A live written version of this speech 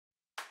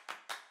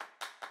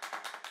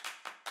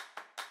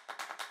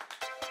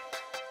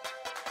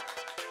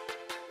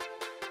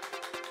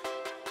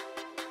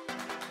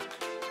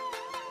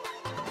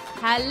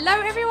Hello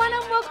everyone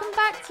and welcome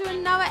back to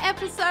another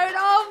episode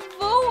of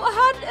Vault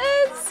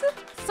Hunters.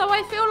 So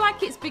I feel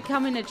like it's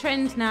becoming a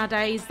trend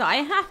nowadays that I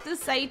have to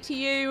say to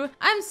you,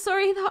 I'm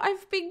sorry that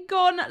I've been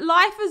gone.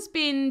 Life has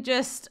been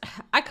just,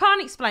 I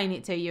can't explain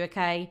it to you,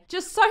 okay?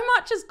 Just so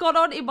much has gone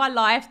on in my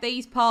life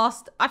these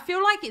past, I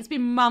feel like it's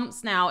been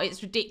months now,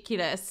 it's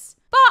ridiculous.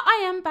 But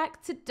I am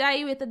back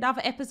today with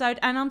another episode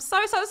and I'm so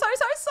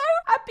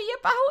happy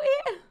about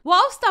it.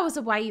 Whilst I was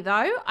away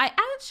though, I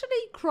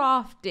actually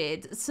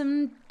crafted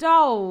some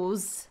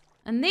dolls.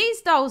 And these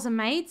dolls are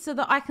made so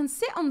that I can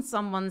sit on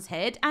someone's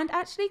head and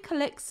actually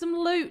collect some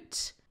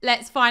loot.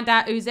 Let's find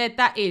out whose head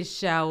that is,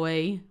 shall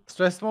we?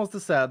 Stressmonster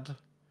said,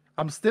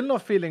 I'm still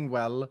not feeling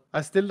well.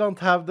 I still don't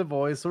have the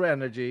voice or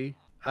energy.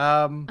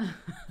 And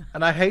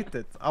I hate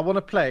it. I want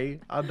to play.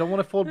 I don't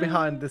want to fall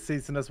behind this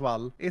season as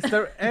well. Is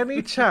there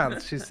any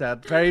chance, she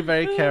said,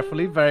 very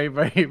carefully,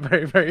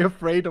 very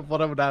afraid of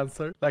what I would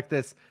answer, like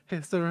this.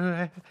 Is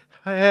there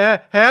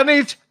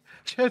any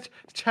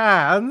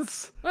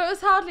chance? Well, it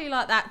was hardly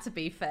like that, to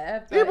be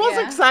fair. It was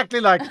yeah.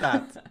 exactly like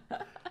that.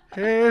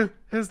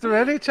 Is there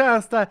any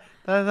chance that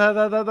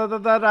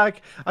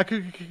I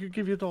could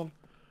give you a doll?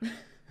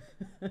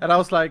 And I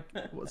was like,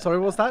 sorry,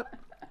 what's that?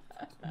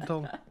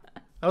 Doll.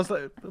 I was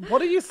like,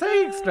 what are you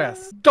saying,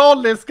 Stress?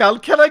 Doll,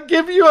 Iskall, can I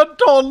give you a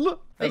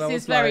doll? This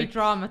is very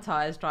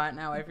dramatized right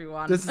now,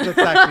 everyone. This is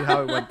exactly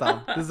how it went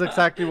down. This is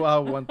exactly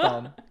how it went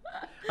down.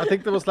 I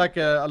think there was like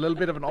a little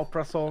bit of an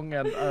opera song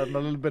and a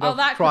little bit of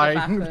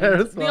crying there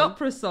as well. The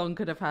opera song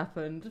could have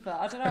happened, but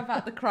I don't know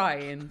about the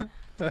crying.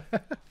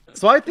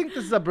 So I think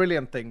this is a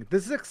brilliant thing.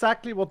 This is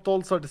exactly what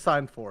dolls are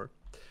designed for.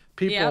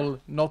 People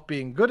not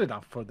being good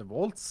enough for the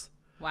vaults.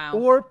 Wow.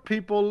 Or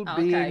people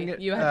being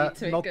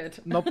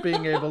not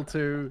being able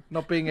to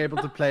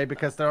play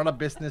because they're on a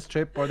business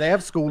trip or they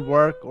have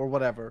schoolwork or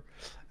whatever,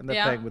 and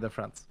they're playing with their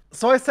friends.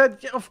 So I said,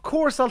 yeah, of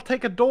course I'll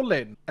take a doll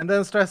in. And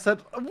then Stress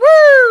said,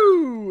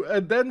 woo!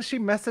 And then she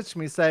messaged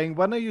me saying,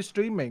 when are you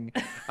streaming?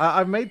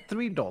 I've made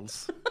 3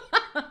 dolls.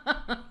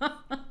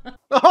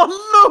 Oh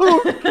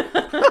look!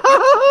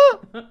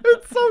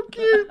 It's so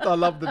cute. I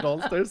love the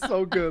dolls. They're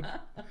so good.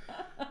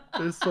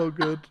 They're so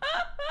good.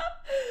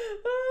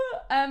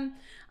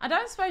 I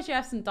don't suppose you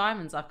have some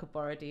diamonds I could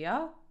borrow, do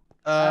you?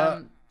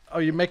 Are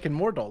you making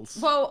more dolls?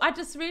 Well, I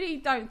just really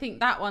don't think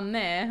that one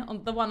there,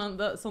 the one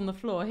that's on the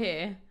floor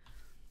here,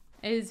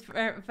 is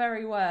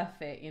very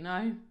worth it, you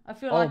know? I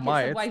feel like it's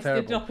a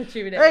wasted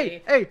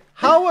opportunity. Hey,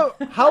 how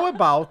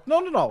about,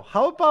 no,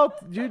 how about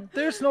you,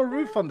 there's no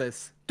roof on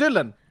this.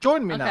 Dylan,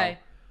 join me now.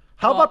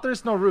 How about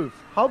there's no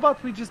roof? How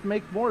about we just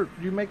make more,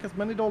 you make as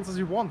many dolls as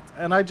you want,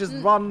 and I just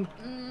run,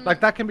 like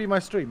that can be my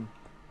stream.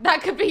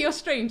 That could be your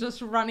stream,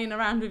 just running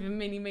around with a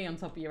mini me on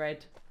top of your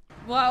head.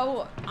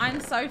 Well,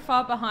 I'm so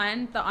far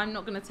behind that I'm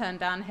not going to turn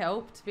down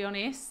help, to be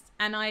honest.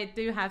 And I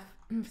do have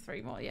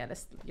 3 more. Yeah,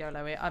 let's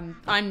YOLO it.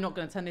 I'm not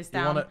going to turn this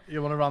down.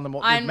 You want to run them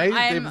all?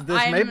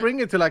 This may bring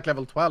you to like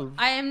level 12.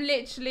 I am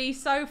literally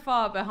so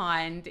far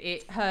behind,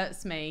 it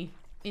hurts me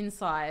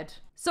inside.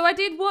 So I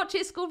did watch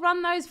itsryanhiga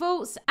run those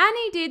vaults, and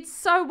he did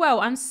so well.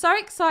 I'm so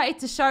excited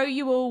to show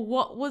you all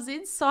what was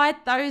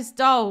inside those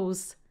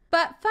dolls.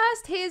 But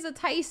first, here's a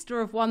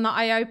taster of one that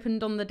I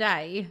opened on the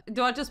day.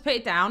 Do I just put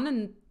it down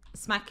and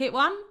smack it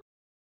one?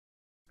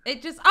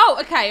 It just... Oh,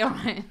 okay, all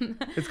right.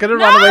 It's going to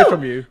run away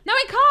from you. No,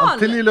 it can't.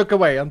 Until you look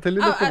away. Until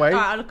you look away.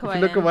 I'll look away.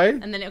 Look away.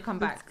 And then it'll come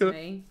back to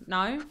me.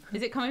 No?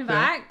 Is it coming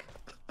back?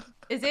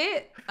 Is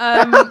it?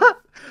 Turn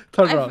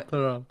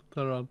around.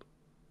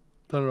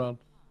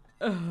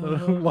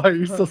 Why are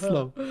you so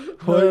slow?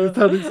 Why are you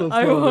turning so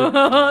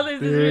slow?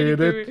 This is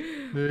really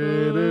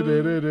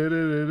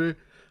cool.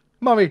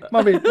 Mommy.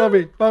 Hello.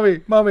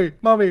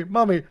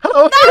 No,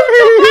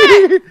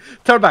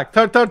 turn back.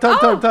 Turn.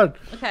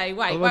 Okay,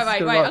 wait.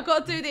 I've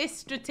got to do this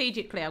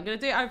strategically. I'm going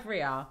to do it over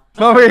here.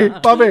 Mommy.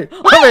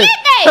 What hit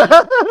me?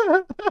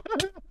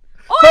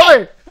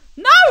 Oi!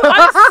 No,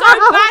 I'm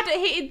so bad at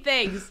hitting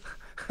things.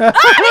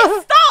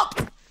 Oh,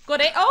 stop!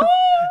 Got it. Oh.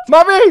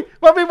 Mommy,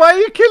 why are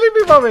you killing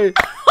me, Mommy?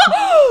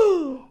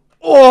 Oh.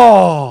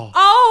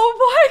 Oh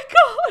my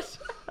God.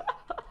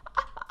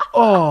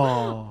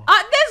 Oh.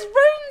 There's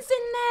runes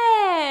in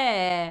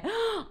there.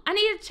 I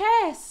need a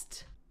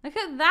chest. Look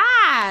at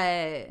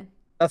that.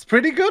 That's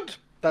pretty good.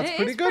 It's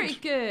pretty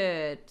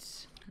good.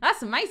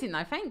 That's amazing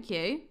though. Thank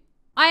you.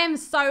 I am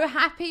so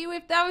happy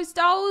with those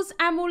dolls,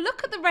 and we'll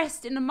look at the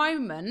rest in a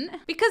moment.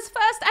 Because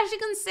first, as you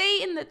can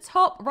see in the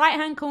top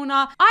right-hand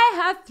corner, I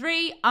have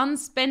 3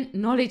 unspent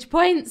knowledge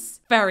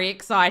points. Very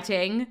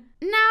exciting.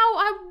 Now,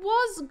 I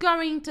was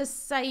going to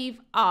save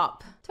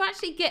up to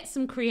actually get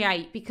some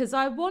create because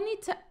I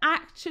wanted to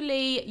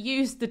actually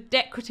use the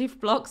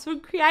decorative blocks from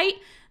create,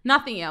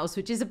 nothing else,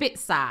 which is a bit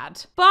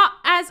sad. But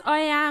as I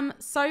am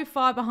so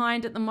far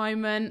behind at the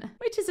moment,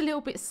 which is a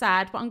little bit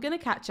sad, but I'm going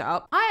to catch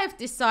up, I have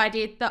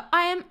decided that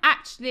I am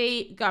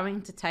actually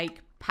going to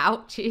take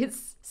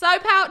pouches. So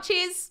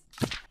pouches,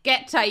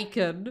 get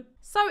taken.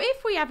 So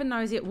if we have a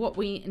nosy at what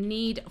we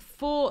need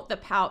for the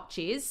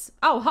pouches.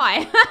 Oh,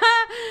 hi.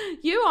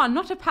 You are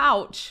not a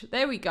pouch.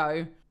 There we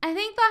go. I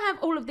think I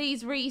have all of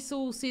these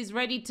resources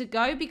ready to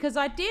go because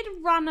I did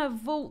run a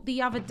vault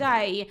the other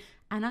day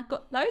and I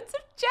got loads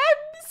of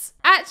gems.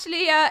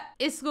 Actually,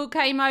 Iskall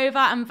came over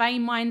and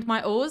vein mined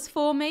my ores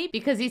for me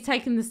because he's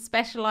taken the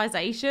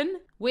specialization,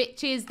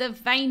 which is the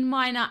vein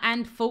miner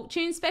and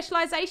fortune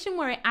specialization,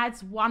 where it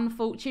adds 1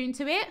 fortune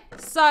to it.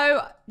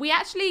 So we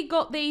actually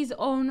got these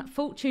on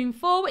fortune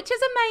 4, which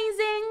is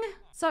amazing.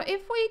 So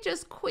if we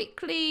just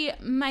quickly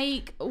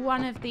make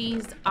one of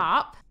these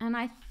up, and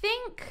I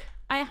think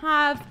I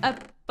have a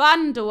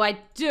bundle, I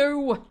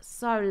do.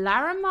 So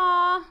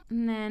Larimar,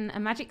 and then a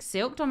magic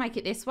silk. Do I make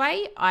it this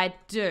way? I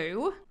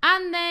do.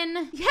 And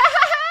then, yeah!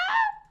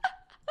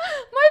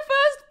 My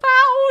first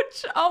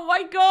pouch! Oh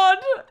my god!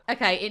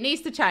 Okay, it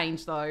needs to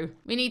change though.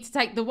 We need to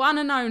take the one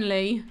and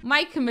only,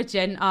 make a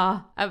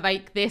magenta, and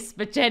make this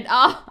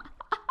magenta.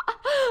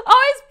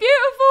 Oh, it's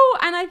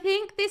beautiful! And I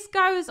think this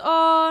goes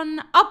on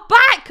a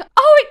back!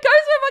 Oh, it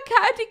goes where my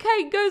candy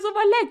cane goes on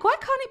my leg. Why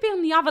can't it be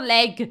on the other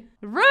leg?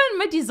 Ruin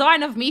my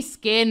design of me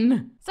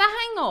skin. So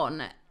hang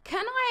on.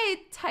 Can I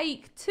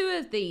take 2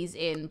 of these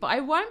in? But I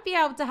won't be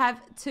able to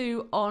have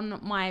 2 on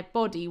my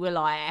body, will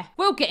I?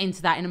 We'll get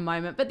into that in a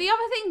moment. But the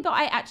other thing that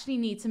I actually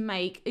need to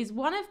make is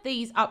one of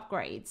these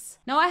upgrades.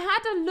 Now, I had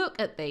a look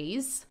at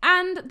these,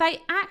 and they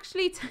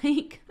actually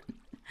take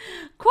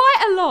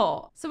quite a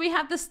lot. So we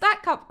have the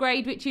stack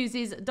upgrade, which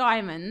uses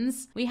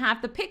diamonds. We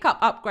have the pickup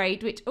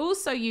upgrade, which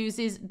also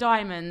uses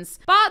diamonds.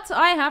 But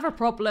I have a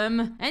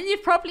problem, and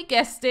you've probably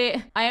guessed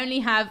it. I only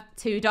have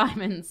 2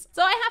 diamonds.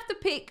 So I have to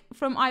pick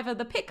from either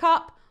the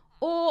pickup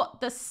or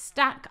the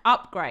stack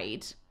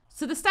upgrade.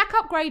 So the stack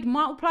upgrade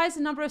multiplies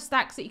the number of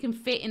stacks that you can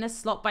fit in a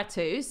slot by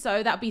 2.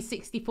 So that'll be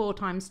 64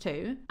 times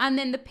 2. And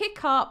then the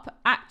pickup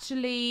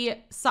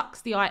actually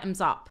sucks the items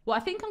up.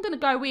 What I think I'm going to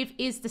go with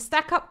is the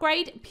stack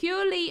upgrade,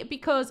 purely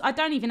because I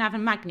don't even have a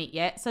magnet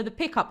yet. So the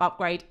pickup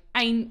upgrade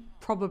ain't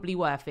probably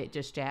worth it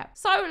just yet.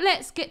 So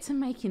let's get to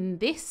making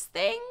this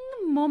thing.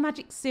 More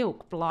magic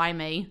silk,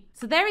 blimey.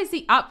 So there is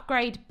the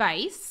upgrade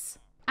base.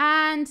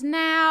 And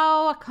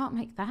now I can't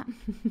make that.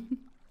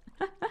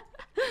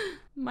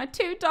 My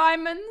 2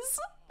 diamonds.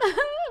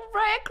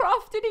 Rare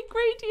crafted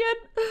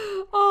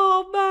ingredient.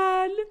 Oh,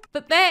 man.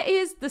 But there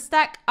is the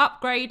stack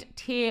upgrade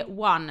tier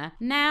 1.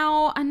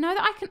 Now, I know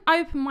that I can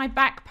open my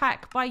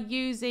backpack by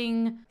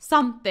using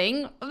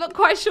something. I'm not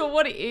quite sure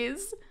what it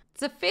is.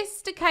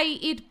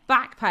 Sophisticated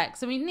backpack.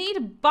 So we need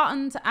a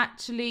button to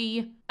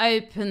actually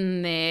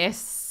open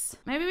this.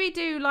 Maybe we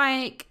do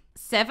like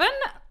 7?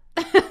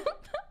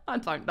 I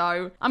don't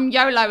know. I'm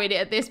YOLOing it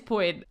at this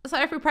point. So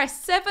if we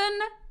press 7...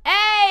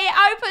 Hey,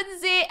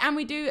 opens it, and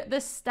we do the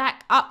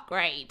stack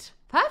upgrade.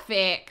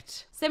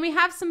 Perfect. So we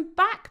have some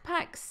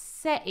backpack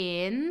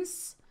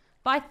settings,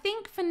 but I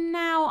think for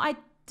now I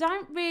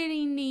don't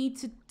really need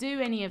to do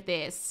any of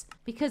this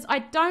because I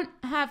don't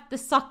have the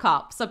suck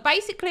up. So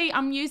basically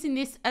I'm using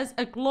this as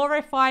a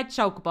glorified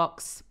shulker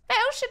box.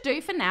 That should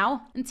do for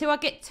now until I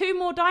get 2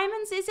 more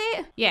diamonds, is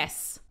it?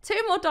 Yes.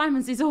 2 more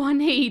diamonds is all I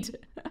need.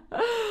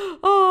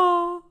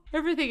 Oh,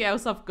 everything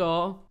else I've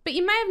got. But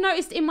you may have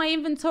noticed in my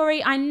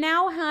inventory, I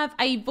now have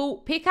a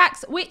vault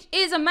pickaxe, which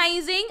is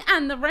amazing.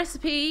 And the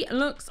recipe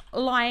looks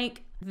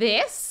like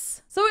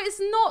this. So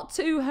it's not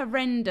too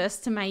horrendous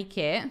to make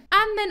it.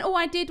 And then all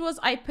I did was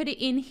I put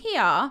it in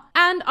here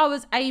and I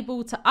was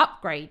able to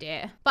upgrade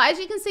it. But as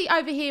you can see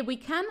over here, we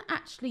can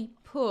actually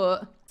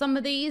put some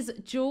of these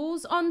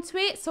jewels onto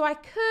it. So I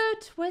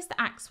could, where's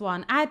the axe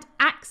one? Add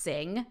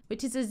axing,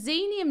 which is a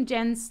xenium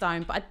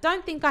gemstone, but I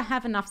don't think I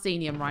have enough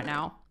xenium right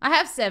now. I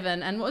have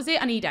 7, and what was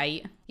it? I need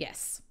 8.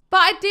 Yes. But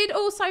I did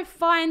also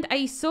find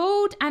a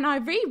sword, and I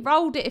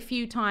re-rolled it a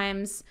few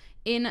times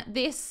in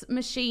this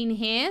machine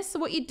here. So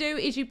what you do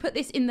is you put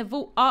this in the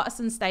vault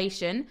artisan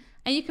station,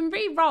 and you can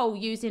re-roll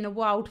using a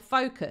wild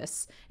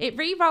focus. It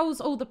re-rolls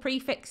all the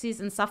prefixes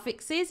and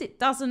suffixes. It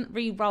doesn't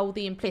re-roll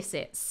the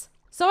implicits.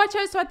 So I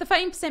chose to add the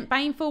 30%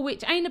 Baneful,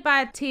 which ain't a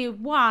bad tier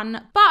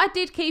 1, but I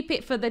did keep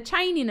it for the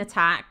chaining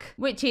attack,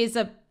 which is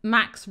a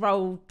max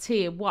roll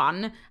tier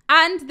 1,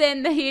 and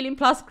then the healing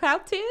plus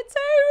cloud tier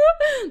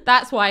 2.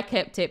 That's why I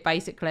kept it,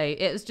 basically.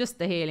 It was just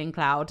the healing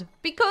cloud,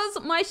 because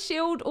my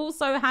shield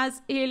also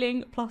has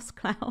healing plus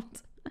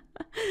cloud.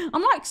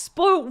 I'm like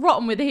spoiled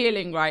rotten with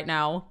healing right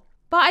now.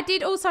 But I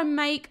did also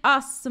make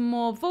us some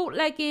more vault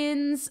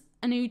leggings,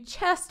 a new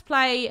chest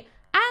plate,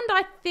 and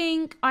I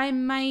think I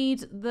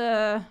made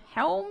the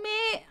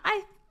helmet,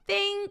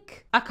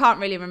 I can't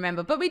really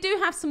remember, but we do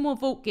have some more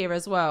vault gear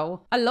as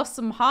well. I lost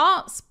some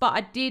hearts, but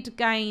I did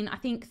gain, I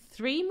think,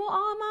 3 more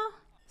armor.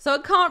 So I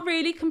can't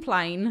really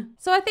complain.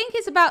 So I think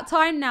it's about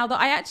time now that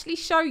I actually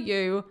show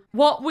you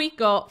what we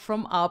got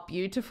from our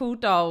beautiful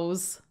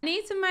dolls. I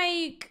need to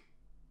make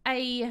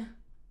a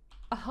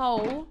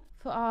hole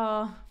for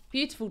our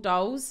beautiful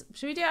dolls.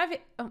 Should we do it over?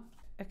 Oh,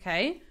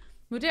 okay.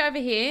 We'll do it over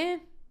here.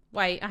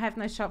 Wait, I have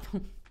no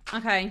shovel.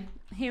 Okay,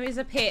 here is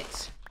a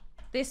pit.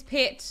 This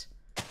pit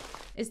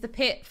is the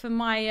pit for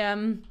my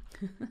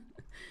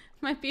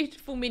my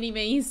beautiful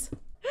mini-me's.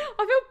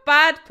 I feel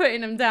bad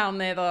putting them down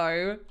there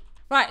though.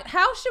 Right,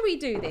 how should we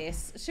do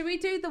this? Should we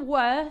do the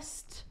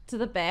worst to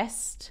the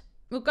best.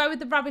 We'll go with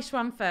the rubbish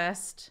one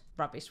first.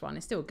 Rubbish one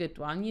is still a good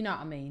one, you know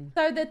what I mean.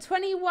 So the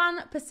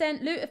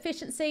 21% loot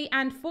efficiency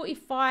and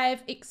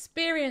 45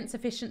 experience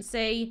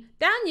efficiency.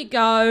 Down you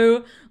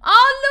go.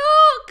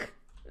 Oh, look!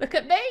 Look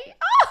at me.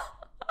 Oh!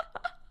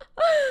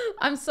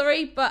 I'm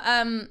sorry, but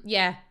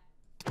yeah.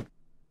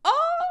 Oh!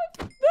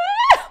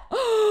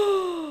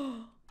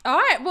 All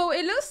right, well,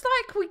 it looks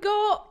like we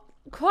got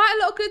quite a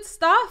lot of good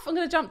stuff. I'm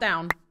gonna jump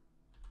down.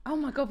 Oh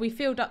my God, we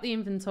filled up the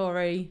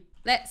inventory.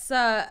 Let's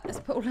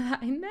put all of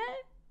that in there.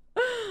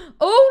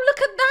 Oh,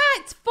 look at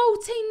that!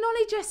 14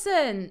 knowledge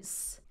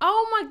essence.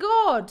 Oh my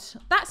God,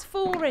 that's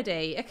full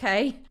already.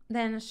 Okay,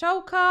 then a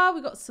shulker.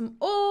 We got some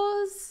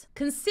ores.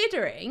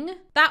 Considering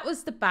that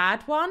was the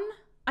bad one,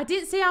 I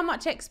didn't see how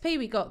much XP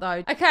we got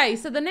though. Okay,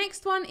 so the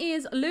next one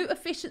is loot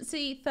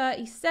efficiency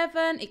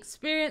 37,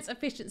 experience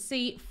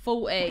efficiency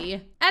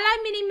 40.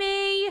 Hello,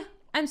 mini-me.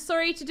 I'm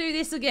sorry to do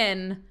this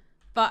again,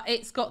 but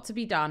it's got to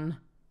be done.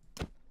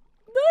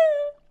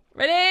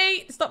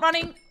 Ready? Stop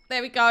running.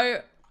 There we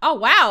go. Oh,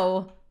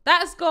 wow.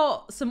 That's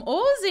got some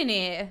ores in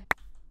here.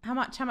 How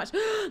much? How much?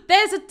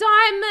 There's a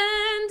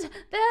diamond.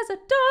 There's a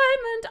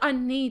diamond. I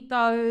need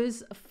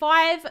those.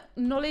 5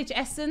 knowledge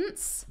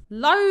essence.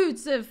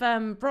 Loads of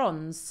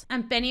bronze.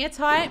 And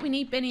beniatite. We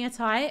need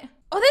beniatite.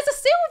 Oh, there's a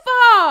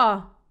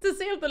silver. To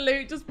see if the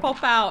loot just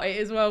pop out, it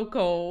is well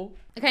cool.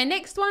 Okay,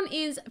 next one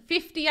is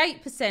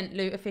 58%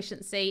 loot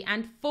efficiency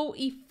and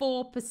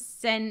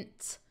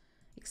 44%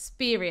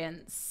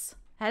 experience.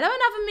 Hello,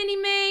 another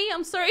mini-me.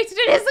 I'm sorry to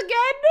do this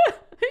again.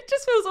 It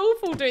just feels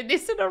awful doing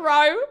this in a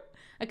row.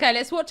 Okay,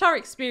 let's watch our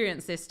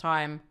experience this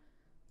time.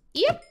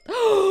 Yep.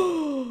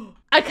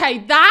 Okay,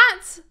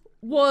 that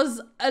was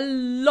a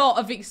lot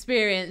of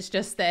experience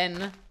just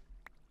then.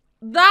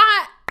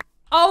 That,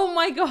 oh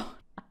my God.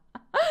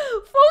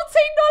 14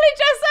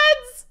 knowledge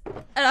essence.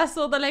 And I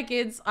saw the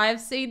leggings. I have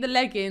seen the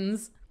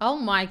leggings. Oh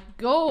my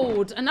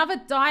God.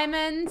 Another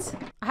diamond.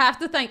 I have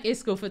to thank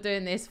Iskall for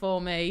doing this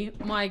for me.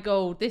 My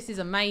God, this is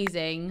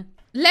amazing.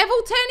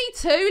 Level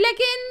 22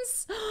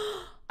 leggings?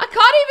 I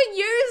can't even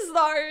use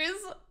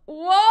those.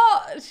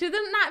 What?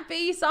 Shouldn't that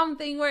be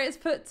something where it's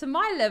put to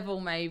my level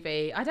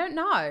maybe? I don't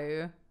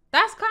know.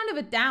 That's kind of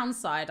a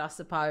downside, I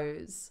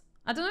suppose.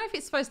 I don't know if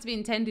it's supposed to be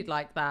intended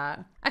like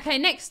that. Okay,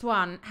 next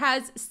one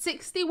has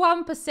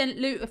 61%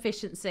 loot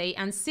efficiency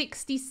and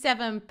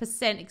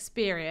 67%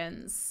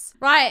 experience.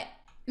 Right,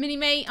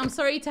 mini-me, I'm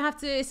sorry to have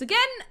to do this again.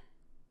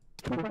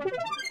 Hey,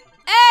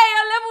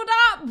 I leveled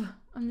up.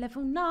 I'm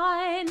level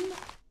 9.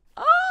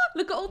 Oh,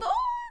 look at all the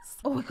ores.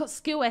 Oh, I got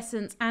skill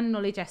essence and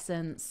knowledge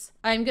essence.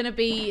 I'm going to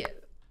be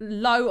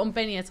low on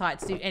beniatite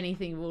to do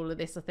anything with all of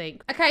this, I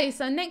think. Okay,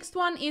 so next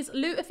one is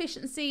loot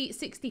efficiency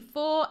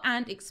 64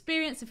 and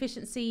experience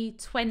efficiency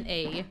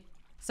 20.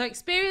 So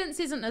experience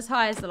isn't as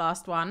high as the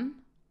last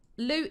one.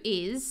 Loot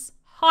is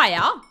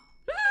higher.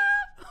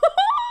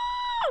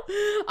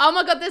 Oh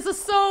my God, there's a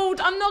sword.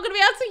 I'm not going to be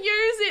able to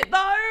use it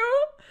though.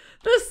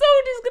 The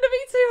sword is going to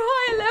be too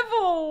high a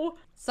level.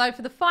 So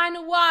for the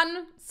final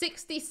one,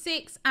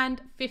 66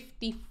 and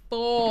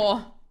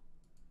 54.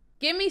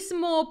 Give me some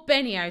more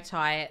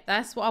beniatite.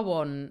 That's what I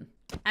want.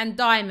 And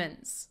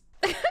diamonds.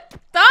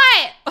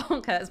 Die!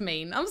 Okay, that's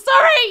mean. I'm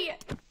sorry.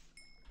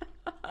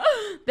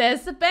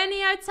 There's the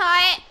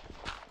beniatite.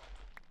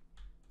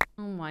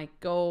 Oh my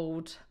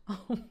God.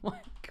 Oh my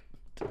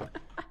God.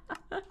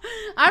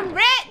 I'm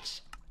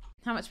rich.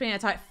 How much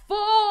beniatite?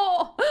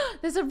 4.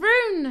 There's a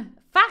rune.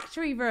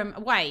 Factory room.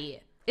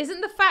 Wait.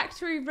 Isn't the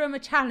factory room a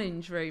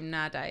challenge room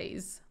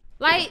nowadays?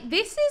 Like,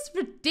 this is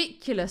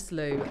ridiculous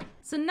loot.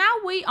 So now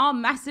we are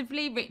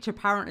massively rich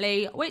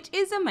apparently, which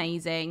is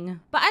amazing.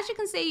 But as you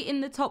can see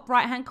in the top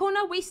right hand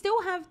corner, we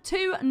still have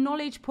 2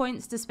 knowledge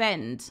points to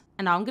spend.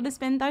 And I'm going to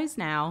spend those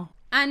now.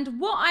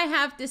 And what I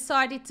have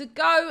decided to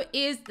go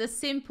is the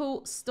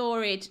simple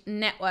storage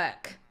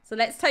network. So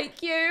let's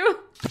take you.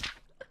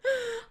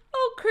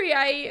 I'll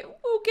create.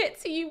 We'll get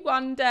to you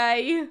one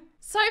day.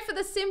 So for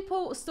the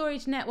simple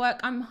storage network,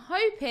 I'm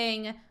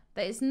hoping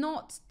that it's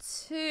not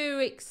too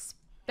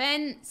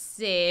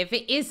expensive.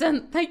 It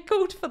isn't. They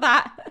called for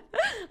that.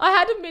 I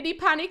had a mini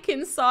panic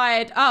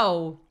inside.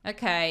 Oh,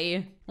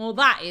 okay. Well,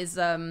 that is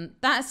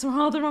that's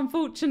rather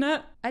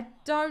unfortunate. I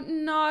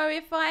don't know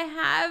if I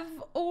have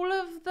all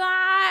of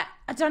that.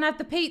 I don't have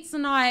the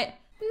PeteZahHutt.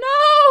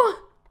 No.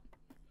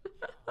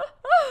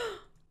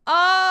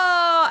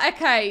 Oh,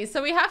 okay.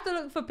 So we have to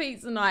look for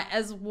PeteZahHutt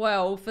as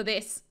well for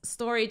this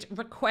storage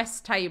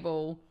request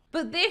table.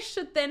 But this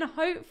should then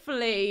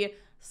hopefully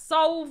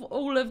solve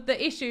all of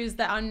the issues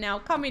that I'm now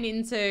coming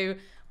into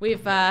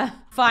with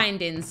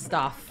finding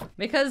stuff,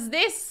 because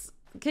this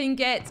can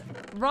get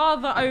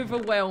rather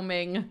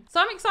overwhelming. So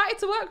I'm excited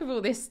to work with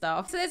all this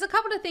stuff. So there's a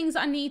couple of things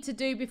I need to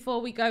do before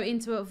we go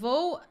into a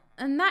vault,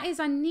 and that is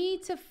I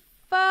need to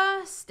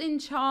first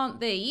enchant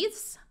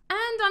these,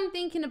 And I'm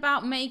thinking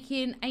about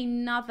making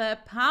another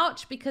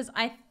pouch because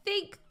I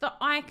think that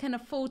I can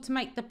afford to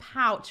make the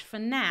pouch for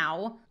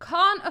now.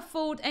 Can't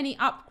afford any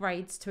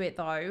upgrades to it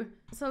though.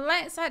 So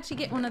let's actually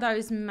get one of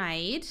those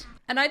made.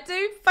 And I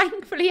do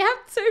thankfully have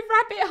 2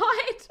 rabbit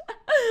hide.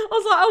 I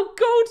was like, oh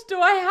God,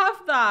 do I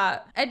have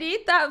that? I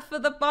need that for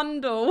the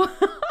bundle.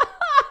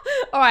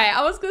 All right,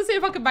 I was going to see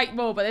if I could make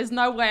more, but there's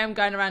no way I'm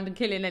going around and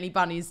killing any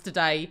bunnies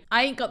today.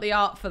 I ain't got the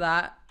art for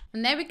that.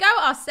 And there we go,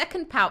 our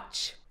second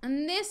pouch.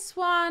 And this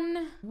one,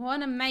 I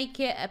want to make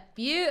it a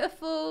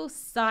beautiful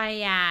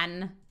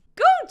cyan.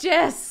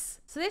 Gorgeous.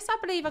 So this, I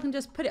believe I can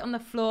just put it on the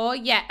floor.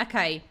 Yeah,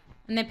 okay.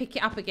 And then pick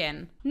it up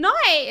again.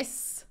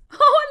 Nice. Oh,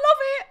 I love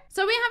it.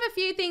 So we have a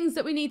few things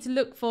that we need to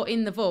look for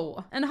in the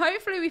vault. And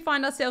hopefully we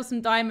find ourselves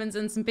some diamonds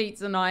and some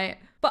Pizzahhutt.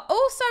 But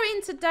also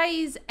in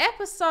today's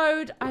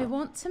episode, I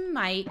want to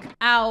make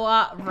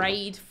our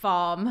raid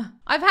farm.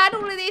 I've had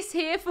all of this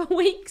here for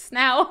weeks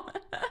now.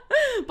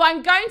 But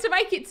I'm going to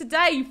make it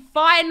today,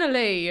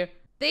 finally.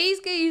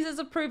 These geezers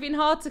are proving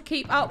hard to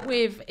keep up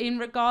with in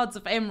regards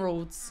of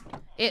emeralds.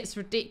 It's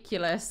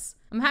ridiculous.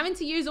 I'm having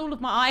to use all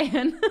of my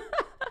iron.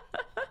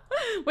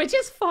 Which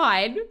is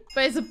fine,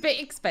 but it's a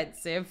bit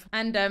expensive.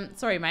 And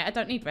sorry mate, I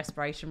don't need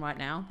respiration right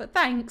now, but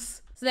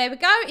thanks. So there we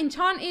go,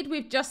 enchanted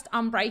with just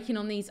unbreaking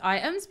on these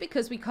items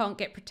because we can't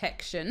get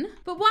protection.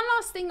 But one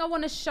last thing I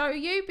want to show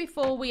you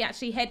before we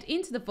actually head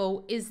into the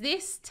vault is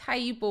this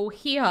table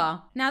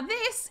here. Now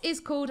this is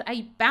called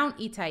a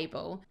bounty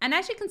table. And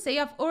as you can see,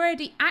 I've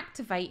already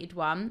activated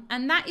one,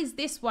 and that is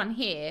this one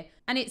here.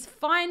 And it's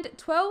find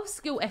 12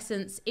 skill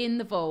essence in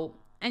the vault.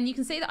 And you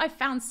can see that I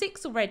found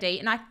 6 already.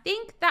 And I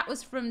think that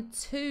was from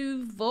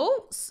 2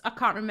 vaults. I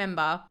can't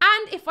remember.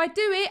 And if I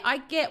do it, I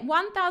get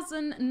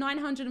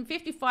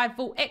 1,955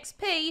 vault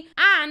XP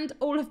and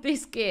all of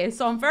this gear.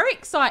 So I'm very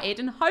excited.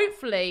 And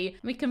hopefully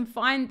we can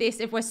find this,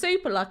 if we're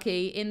super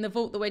lucky, in the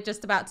vault that we're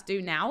just about to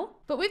do now.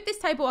 But with this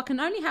table, I can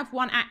only have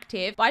 1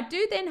 active. But I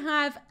do then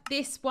have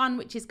this one,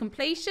 which is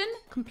completion,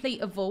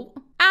 complete a vault.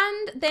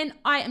 And then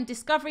item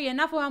discovery,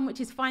 another one,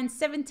 which is find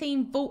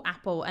 17 vault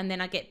apple. And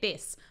then I get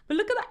this. But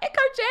look at that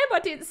echo gem. I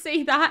didn't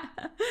see that.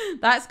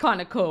 That's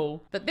kind of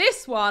cool. But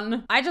this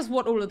one, I just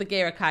want all of the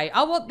gear, okay?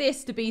 I want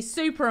this to be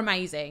super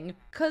amazing.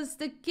 Because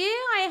the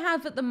gear I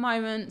have at the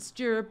moment's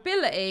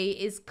durability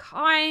is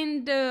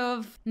kind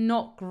of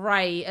not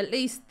great. At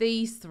least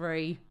these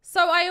 3.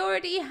 So I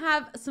already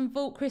have some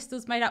vault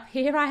crystals made up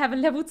here. I have a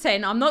level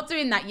 10. I'm not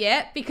doing that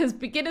yet because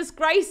beginner's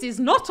grace is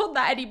not on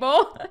that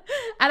anymore.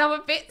 And I'm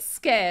a bit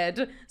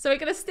scared. So we're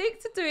going to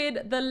stick to doing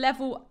the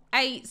level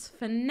 8s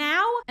for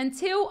now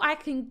until I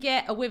can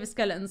get a wither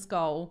skeleton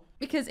skull.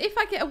 Because if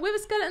I get a wither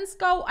skeleton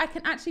skull, I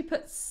can actually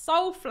put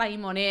soul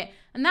flame on it.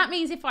 And that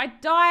means if I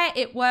die,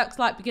 it works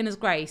like beginner's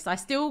grace. I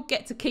still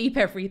get to keep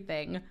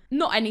everything.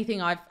 Not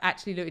anything I've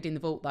actually looted in the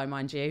vault though,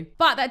 mind you.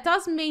 But that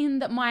does mean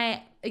that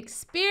my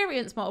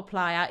experience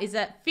multiplier is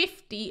at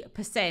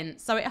 50%.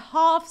 So it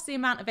halves the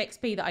amount of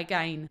XP that I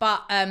gain.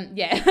 But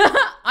yeah,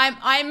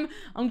 I'm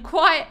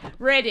quite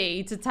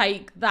ready to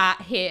take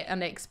that hit on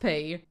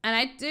XP. And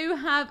I do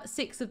have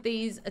 6 of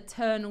these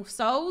eternal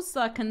souls,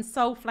 so I can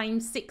soul flame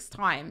 6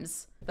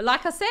 times. But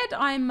like I said,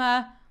 I'm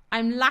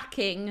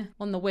lacking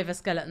on the wither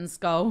skeleton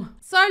skull.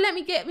 So let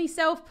me get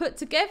myself put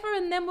together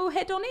and then we'll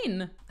head on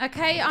in.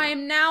 Okay, I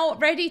am now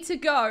ready to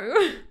go.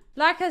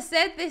 Like I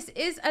said, this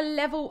is a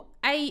level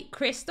 8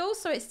 crystal,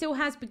 so it still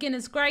has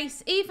beginner's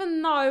grace,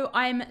 even though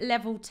I'm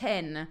level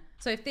 10.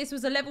 So if this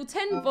was a level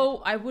 10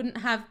 vault, I wouldn't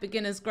have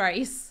beginner's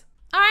grace.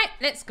 All right,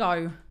 let's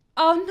go.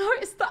 Oh no,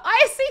 it's the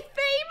icy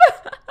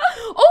theme.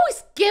 Oh,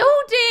 it's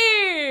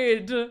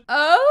gilded.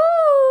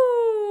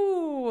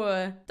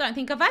 Oh, don't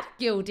think I've had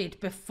gilded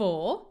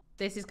before.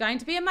 This is going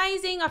to be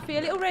amazing. I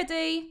feel it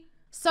already.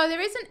 So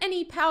there isn't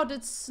any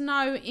powdered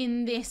snow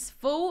in this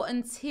vault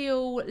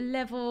until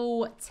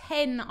level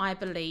 10, I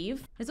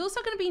believe. There's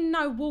also going to be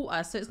no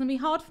water, so it's going to be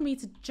hard for me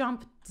to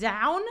jump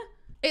down.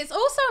 It's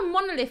also a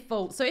monolith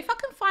vault, so if I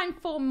can find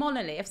 4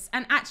 monoliths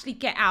and actually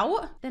get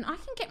out, then I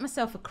can get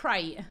myself a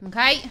crate.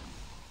 Okay.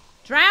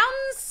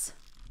 Drowns.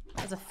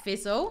 There's a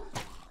fizzle.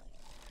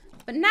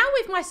 But now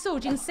with my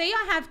sword, you can see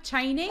I have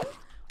chaining,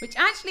 which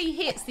actually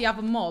hits the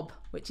other mob,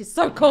 which is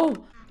so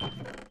cool.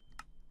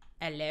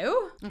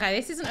 Hello? Okay,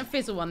 this isn't a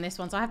fizzle on this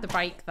one, so I have to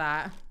break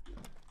that.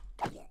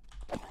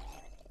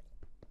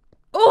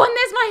 Oh, and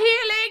there's my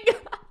healing!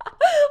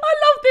 I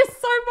love this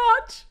so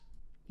much!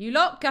 You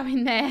lot, go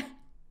in there.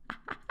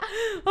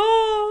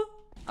 Oh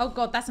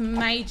god, that's a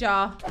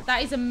major...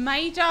 That is a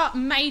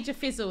major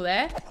fizzle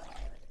there.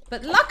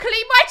 But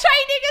luckily, my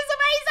training is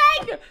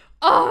amazing!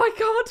 Oh my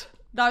god.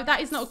 No, that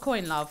is not a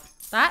coin, love.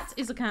 That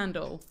is a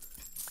candle.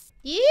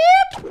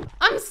 Yep!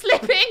 I'm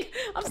slipping!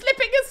 I'm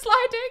slipping and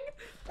sliding!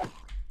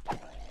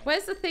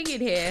 Where's the thing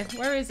in here?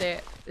 Where is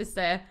it? It's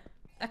there.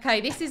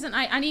 Okay, this isn't...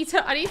 I need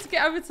to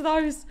get over to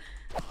those.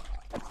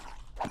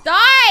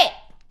 Die!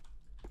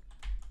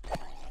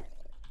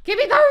 Give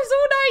me those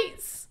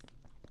ornates!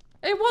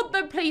 I want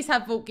them. Please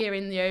have vault gear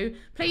in you.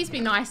 Please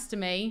be nice to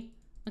me.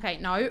 Okay,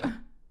 no.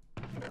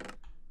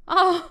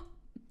 Oh.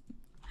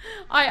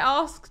 I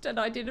asked and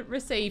I didn't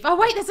receive. Oh,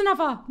 wait, there's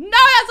another. No,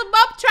 that's a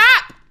mob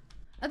trap.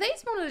 Are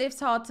these monoliths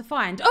hard to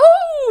find?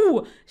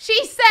 Oh,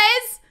 she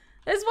says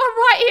there's one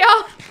right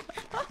here.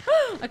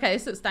 Okay,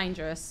 this looks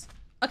dangerous.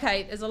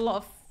 Okay, there's a lot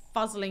of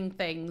fuzzling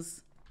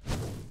things.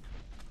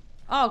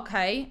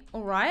 Okay,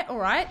 all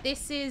right.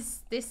 This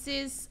is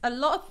a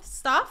lot of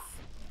stuff.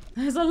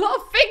 There's a lot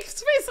of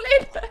things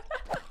fizzling.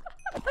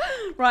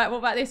 Right, what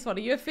about this one?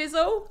 Are you a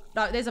fizzle?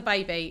 No, there's a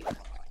baby.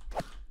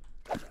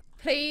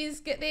 Please,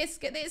 get this.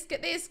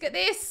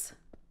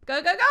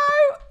 Go.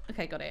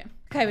 Okay, got it.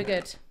 Okay, we're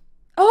good.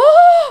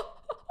 Oh!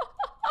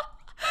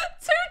 2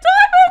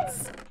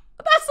 diamonds!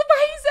 That's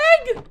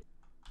amazing!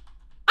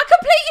 I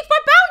completed my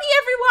bounty,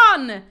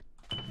 everyone!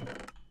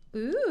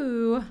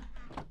 Ooh.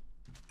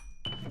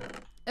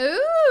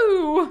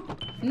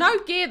 No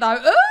gear, though.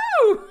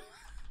 Ooh!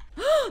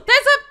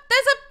 There's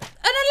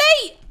an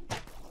elite!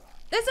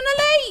 There's an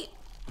elite!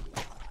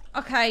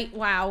 Okay,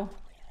 wow.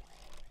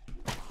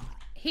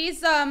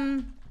 He's,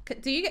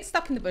 do you get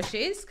stuck in the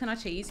bushes? Can I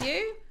cheese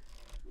you?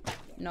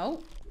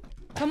 No.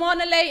 Come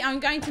on, elite. I'm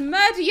going to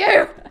murder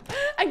you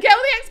and get all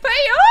the XP.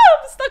 Oh,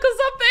 I'm stuck on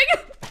something.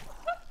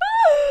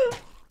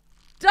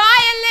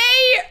 Die,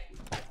 elite.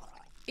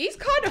 He's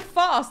kind of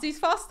fast. He's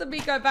faster than me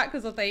going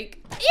backwards, I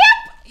think. Yep.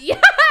 Yeah.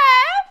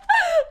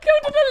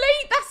 Killed an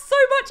elite. That's so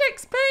much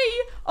XP.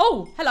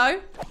 Oh,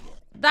 hello.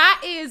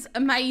 That is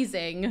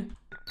amazing.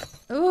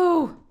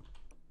 Ooh.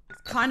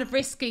 It's kind of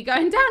risky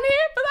going down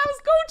here, but that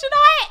was cool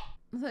tonight.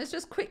 Let's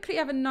just quickly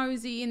have a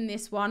nosy in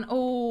this one.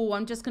 Oh,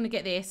 I'm just going to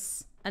get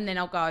this and then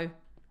I'll go.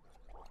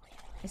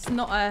 It's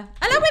not a...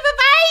 Hello, with a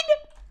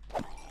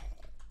vein!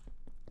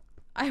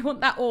 I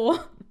want that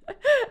ore.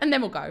 And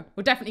then we'll go.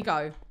 We'll definitely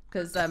go.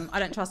 Because I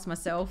don't trust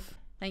myself.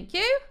 Thank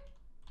you.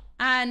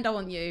 And I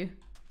want you.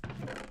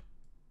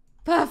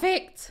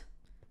 Perfect.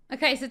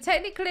 Okay, so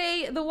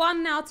technically the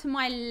one now to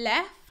my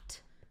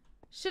left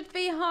should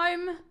be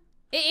home.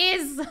 It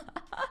is.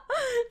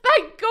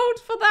 Thank God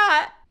for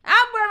that.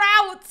 And we're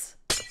out.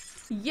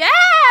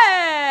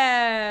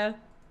 Yeah.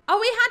 Oh,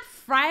 we had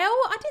frail?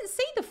 I didn't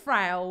see the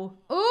frail.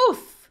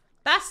 Oof.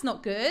 That's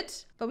not good.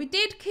 But we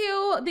did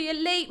kill the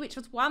elite, which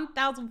was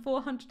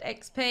 1,400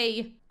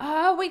 XP.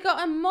 Oh, we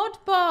got a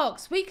mod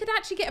box. We could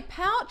actually get a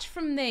pouch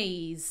from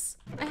these.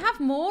 I have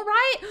more,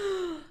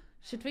 right?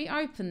 Should we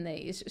open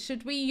these?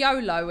 Should we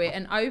YOLO it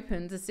and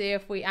open to see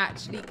if we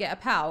actually get a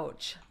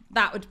pouch?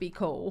 That would be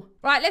cool.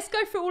 Right, let's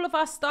go through all of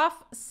our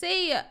stuff.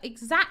 See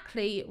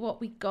exactly what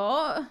we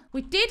got.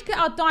 We did get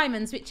our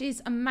diamonds, which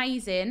is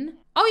amazing.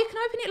 Oh, you can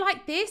open it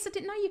like this. I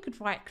didn't know you could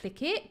right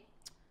click it.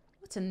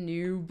 What a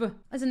noob.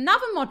 There's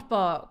another mod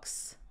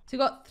box. So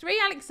we've got 3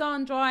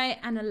 Alexandrite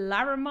and a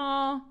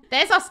Larimar.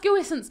 There's our skill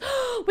essence.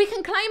 We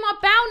can claim our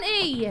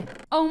bounty.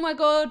 Oh my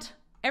God.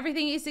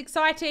 Everything is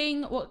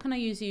exciting. What can I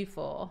use you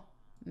for?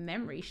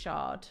 Memory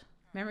shard.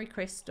 Memory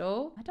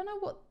crystal. I don't know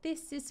what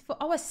this is for.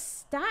 Oh, a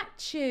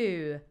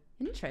statue.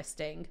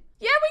 Interesting.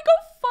 Yeah, we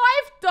got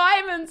 5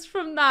 diamonds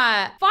from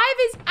that. 5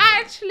 is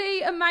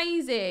actually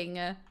amazing.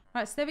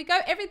 Right, so there we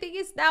go. Everything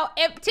is now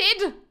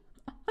emptied.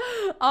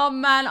 Oh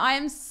man, I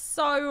am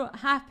so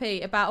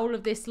happy about all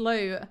of this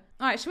loot.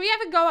 All right, should we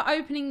have a go at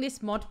opening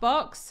this mod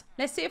box?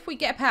 Let's see if we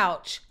get a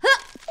pouch.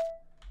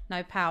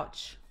 No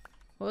pouch.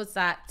 What was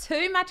that?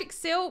 2 magic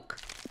silk.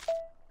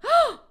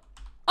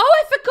 Oh,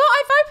 I forgot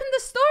I've opened the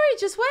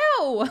storage as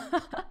well.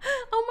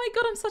 Oh my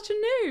God, I'm such a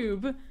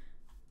noob.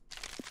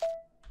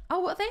 Oh,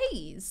 what are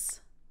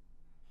these?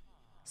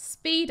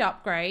 Speed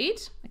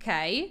upgrade.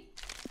 Okay.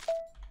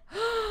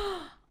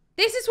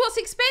 This is what's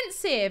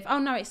expensive. Oh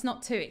no, it's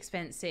not too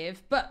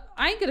expensive, but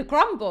I ain't gonna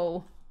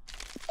grumble.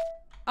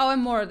 Oh,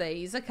 and more of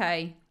these.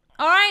 Okay.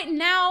 All right,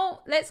 now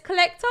let's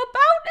collect our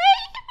bounty.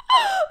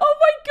 Oh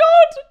my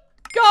God.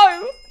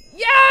 Go.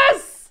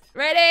 Yes.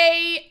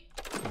 Ready.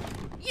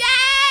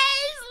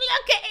 Yes.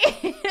 Look at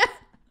it.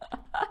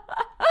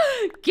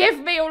 Give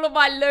me all of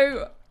my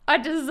loot. I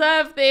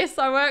deserve this.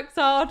 I worked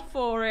hard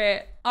for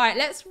it. All right,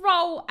 let's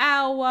roll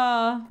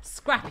our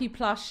scrappy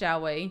plus,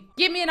 shall we?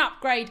 Give me an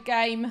upgrade,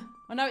 game.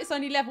 I know it's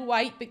only level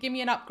 8, but give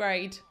me an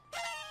upgrade.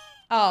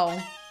 Oh.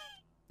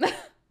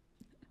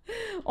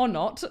 Or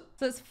not. So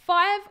it's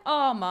 5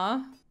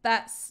 armor.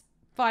 That's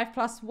 5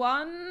 plus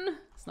 1.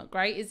 It's not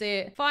great, is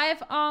it?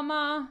 5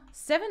 armor,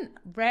 7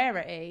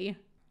 rarity.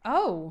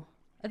 Oh.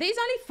 Are these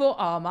only 4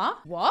 armor?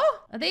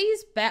 What? Are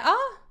these better?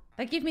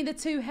 They give me the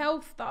 2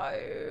 health,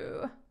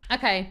 though.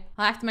 Okay,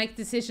 I have to make a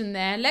decision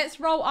there. Let's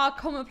roll our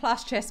common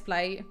plus chest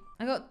plate.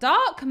 I got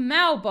dark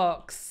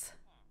mailbox.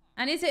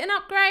 And is it an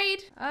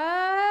upgrade?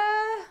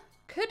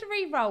 Could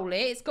re-roll it.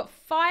 It's got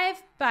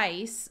 5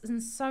 base,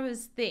 and so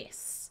is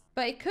this.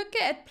 But it could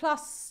get a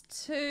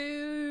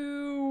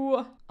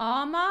 +2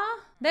 armor.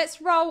 Let's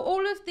roll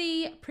all of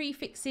the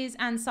prefixes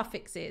and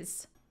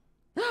suffixes.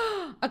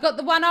 I got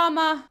the 1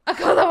 armor. I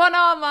got the 1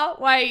 armor.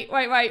 Wait.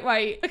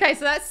 Okay,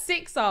 so that's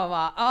 6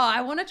 armor. Oh,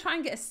 I want to try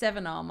and get a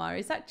 7 armor.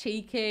 Is that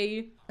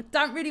cheeky? I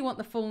don't really want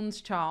the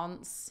Fawn's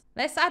chance.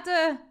 Let's add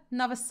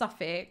another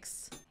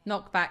suffix.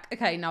 Knockback.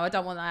 Okay, no, I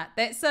don't want that.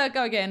 Let's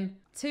go again.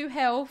 2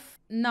 health.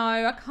 No,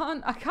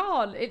 I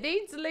can't. It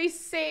needs at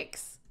least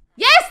 6.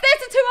 Yes,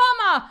 there's the 2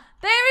 armor.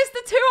 There is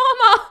the 2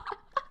 armor.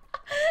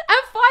 And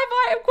 5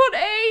 item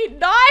quantity.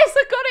 Nice,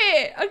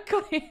 I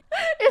got it.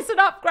 It's an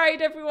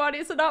upgrade, everyone.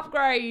 It's an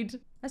upgrade.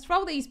 Let's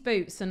roll these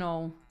boots and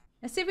all.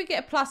 Let's see if we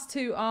get a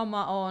 +2 armor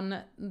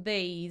on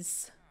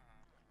these.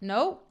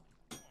 No.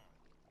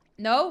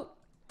 No.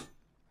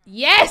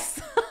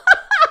 Yes.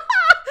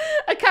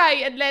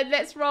 Okay, and then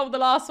let's roll the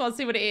last one,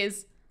 see what it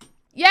is.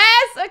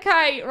 Yes,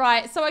 okay,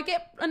 right. So I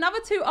get another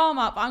 2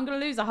 armor, but I'm going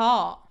to lose a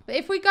heart. But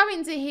if we go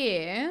into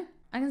here,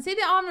 I can see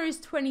the armor is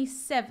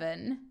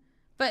 27.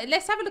 But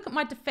let's have a look at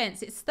my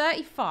defense. It's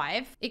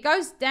 35. It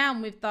goes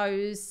down with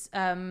those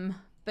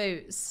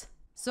boots.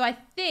 So I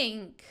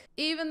think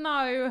even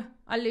though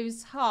I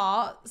lose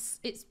hearts,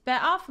 it's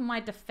better for my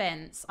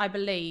defense, I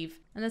believe.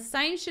 And the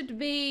same should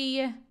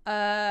be,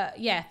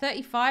 yeah,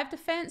 35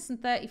 defense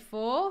and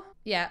 34.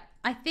 Yeah,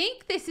 I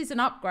think this is an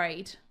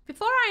upgrade.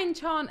 Before I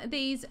enchant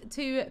these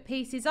 2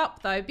 pieces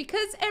up though,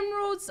 because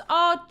emeralds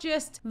are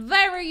just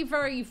very,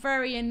 very,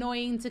 very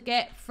annoying to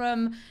get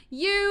from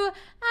you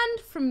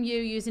and from you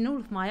using all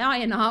of my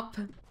iron up,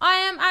 I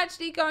am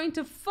actually going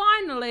to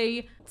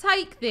finally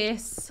take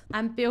this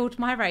and build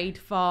my raid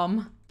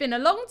farm. Been a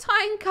long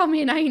time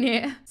coming, ain't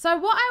it? So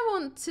what I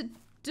want to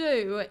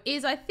do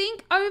is I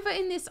think over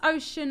in this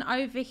ocean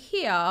over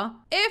here,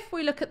 if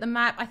we look at the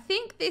map, I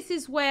think this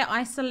is where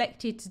I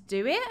selected to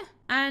do it.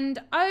 And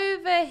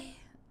over here,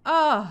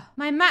 oh,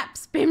 my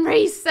map's been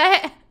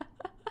reset.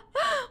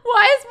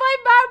 Why is my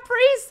map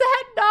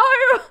reset? No.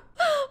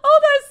 Oh,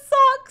 that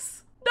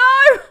sucks.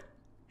 No.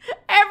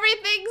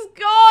 Everything's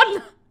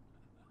gone.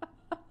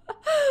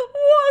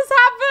 What's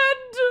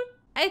happened?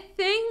 I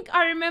think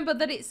I remember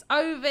that it's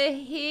over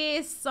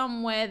here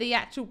somewhere, the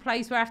actual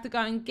place where I have to go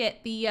and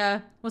get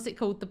the, what's it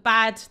called? The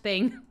bad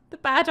thing. The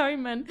bad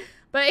omen.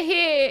 But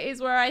here is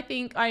where I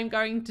think I'm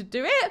going to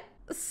do it.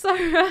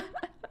 So...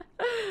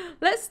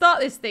 let's start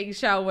this thing,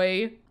 shall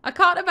we? I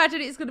can't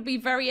imagine it's going to be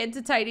very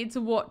entertaining to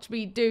watch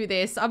me do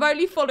this. I'm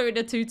only following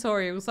a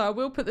tutorial, so I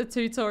will put the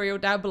tutorial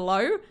down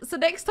below. So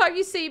next time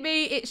you see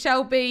me, it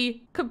shall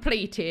be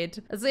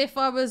completed. As if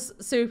I was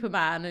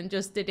Superman and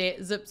just did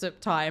it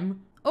zip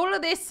time. All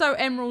of this so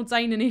emeralds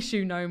ain't an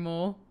issue no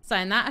more.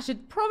 Saying that, I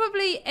should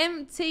probably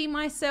empty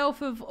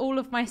myself of all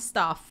of my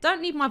stuff.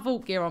 Don't need my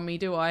vault gear on me,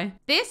 do I?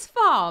 This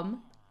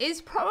farm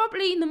is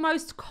probably the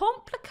most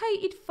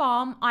complicated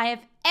farm I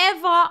have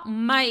ever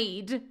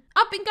made.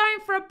 I've been going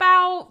for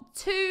about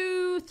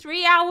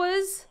 2-3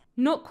 hours,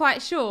 not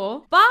quite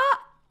sure, but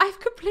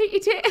I've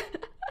completed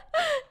it.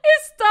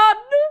 It's done.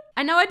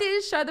 I know I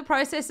didn't show the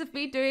process of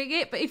me doing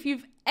it, but if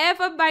you've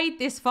ever made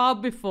this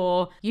farm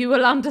before, you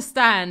will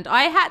understand.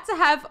 I had to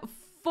have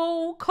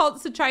full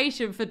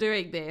concentration for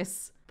doing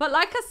this. But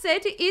like I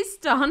said, it is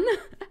done.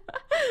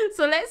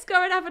 So let's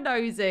go and have a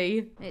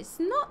nosy. It's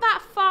not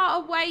that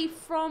far away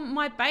from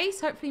my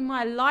base. Hopefully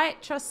my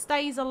elytra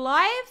stays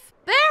alive.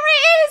 There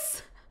it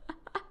is!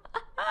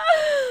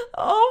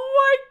 Oh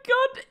my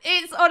god.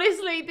 It's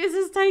honestly, this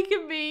has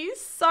taken me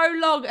so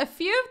long. A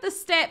few of the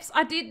steps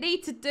I didn't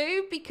need to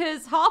do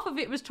because half of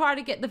it was trying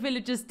to get the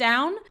villagers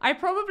down. I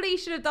probably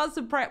should have done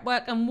some prep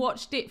work and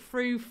watched it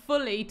through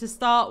fully to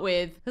start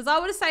with, because I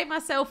would have saved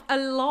myself a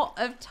lot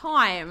of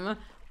time.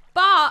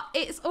 But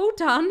it's all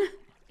done.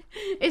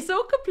 It's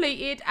all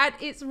completed and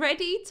it's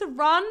ready to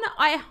run.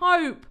 I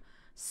hope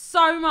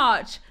so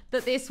much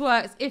that this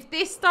works. If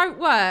this don't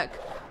work,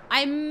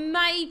 I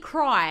may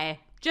cry.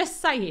 Just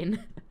saying.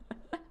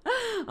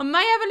 I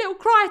may have a little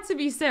cry to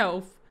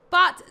myself.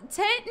 But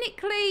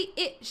technically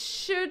it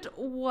should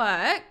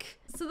work.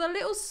 So the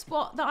little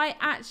spot that I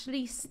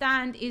actually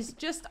stand is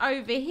just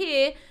over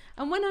here.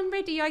 And when I'm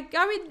ready, I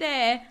go in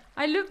there,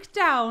 I look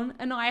down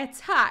and I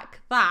attack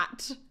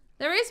that.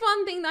 There is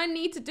one thing that I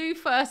need to do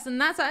first,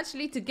 and that's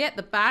actually to get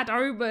the bad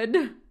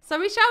omen. So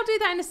we shall do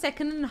that in a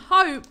second and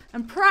hope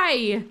and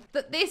pray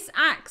that this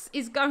axe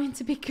is going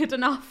to be good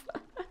enough.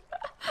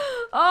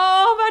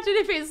 Oh,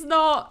 imagine if it's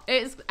not.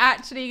 It's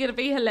actually going to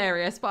be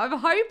hilarious. But I'm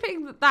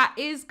hoping that that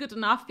is good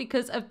enough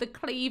because of the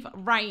cleave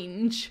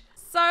range.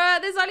 So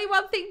there's only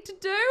one thing to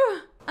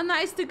do, and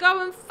that is to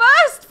go and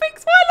first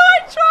fix my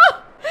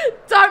elytra.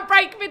 Don't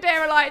break me,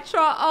 dear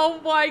elytra. Oh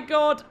my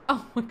god.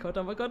 Oh my god,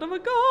 oh my god, oh my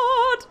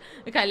god.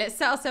 Okay, let's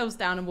set ourselves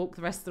down and walk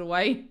the rest of the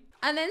way.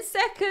 And then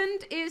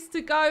second is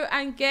to go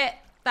and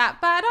get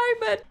that bad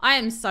omen. I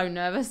am so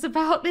nervous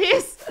about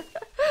this.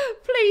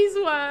 Please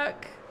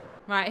work.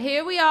 Right,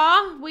 here we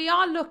are. We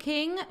are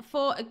looking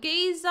for a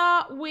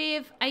geezer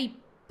with a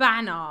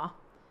banner.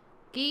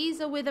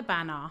 Geezer with a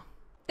banner.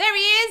 There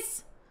he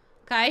is.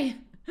 Okay.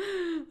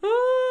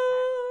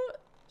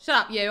 Shut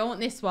up, you. I want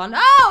this one.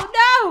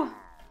 Oh,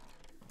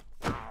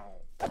 no.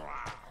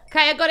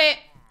 Okay, I got it.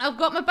 I've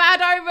got my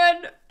bad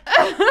omen.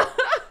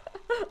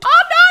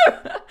 Oh, no.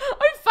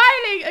 I'm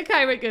failing.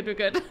 Okay, we're good. We're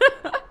good.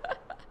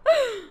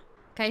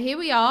 Okay, here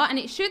we are. And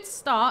it should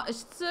start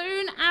as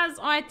soon as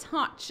I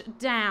touch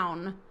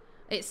down.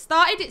 It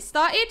started. It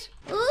started.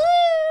 Ooh.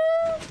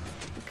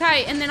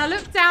 Okay, and then I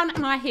look down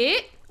and I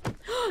hit.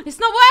 It's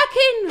not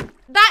working.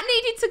 That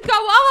needed to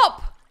go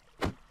up.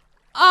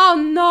 Oh,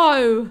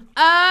 no.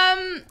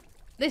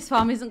 This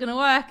farm isn't going to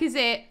work, is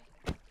it?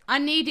 I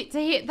need it to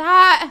hit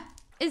that.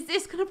 Is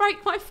this going to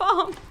break my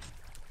farm?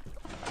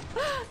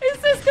 Is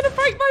this going to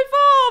break my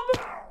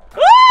farm?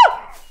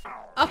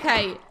 Ah!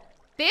 Okay.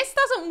 This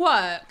doesn't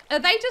work. Are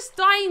they just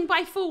dying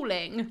by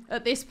falling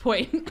at this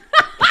point?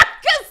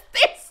 Because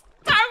this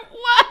don't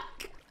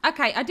work.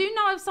 Okay, I do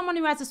know of someone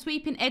who has a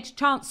sweeping edge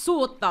chance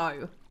sword,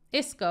 though.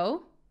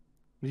 Isco.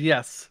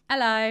 Yes.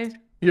 Hello.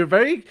 You're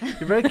very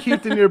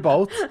cute in your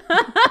boat.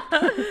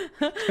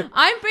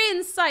 I'm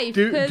being safe.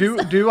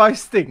 Do I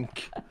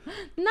stink?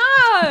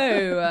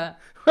 No.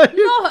 Not at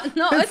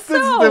all. This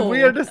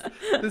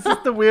is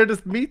the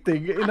weirdest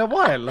meeting in a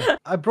while.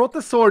 I brought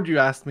the sword you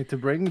asked me to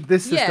bring.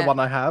 This is the one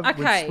I have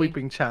with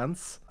sweeping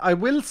chance. I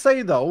will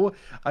say though,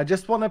 I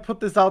just want to put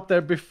this out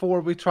there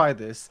before we try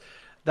this,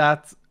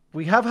 that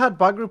we have had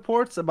bug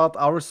reports about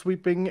our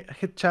sweeping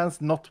hit chance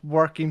not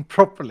working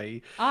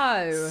properly.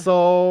 Oh.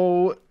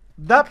 So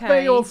that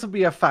may also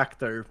be a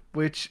factor,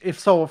 which if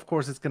so, of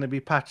course, it's going to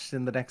be patched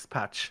in the next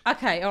patch.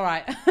 Okay, all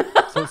right.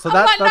 So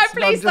that's no,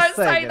 please don't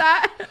say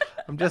that.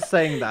 I'm just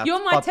saying that.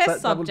 You're my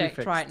test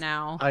subject right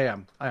now. I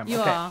am. You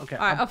are. Okay.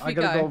 All right, off you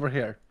go. I gotta go over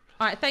here.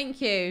 All right,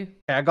 thank you.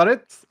 Okay, I got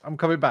it. I'm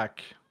coming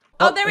back.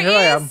 Oh, there it is.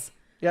 I am.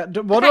 Yeah.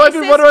 What do I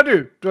do? What do I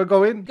do? Do I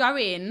go in? Go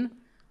in.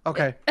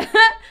 Okay.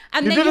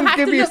 And you then didn't you have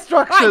give to me look.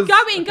 instructions.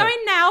 Right, go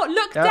in now.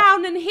 Look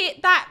down and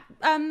hit that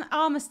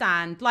armor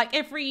stand like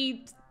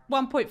every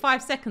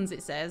 1.5 seconds.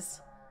 It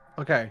says.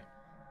 Okay.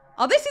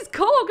 Oh, this is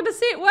cool. I'm gonna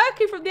see it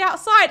working from the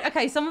outside.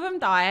 Okay, some of them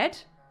died.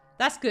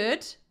 That's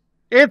good.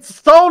 It's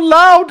so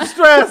loud,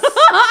 Stress.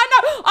 I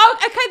know. Oh,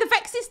 okay. The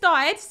Vexes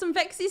died. Some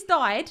Vexes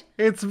died.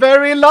 It's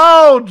very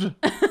loud.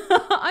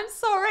 I'm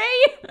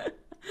sorry.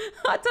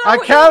 I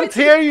can't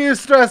hear you,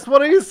 Stress.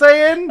 What are you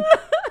saying?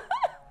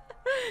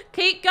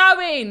 Keep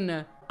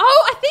going.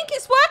 Oh, I think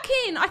it's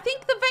working. I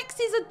think the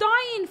Vexes are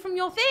dying from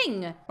your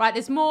thing. Right,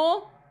 there's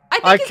more.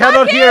 I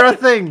cannot hear a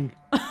thing.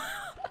 All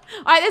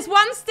right, there's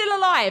one still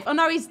alive. Oh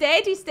no, he's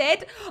dead. He's dead.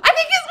 I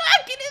think it's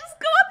working.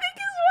 I think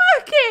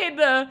it's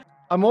working.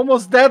 I'm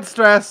almost dead,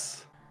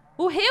 Stress.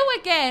 Well, heal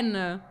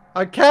again.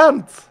 I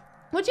can't.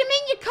 What do you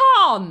mean you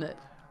can't?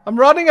 I'm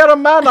running out of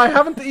mana. I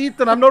haven't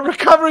eaten. I'm not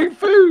recovering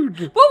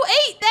food. Well,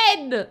 eat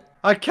then.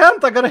 I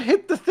can't. I gotta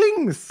hit the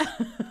things.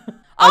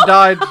 I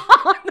died.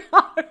 Oh,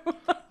 no.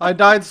 I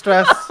died,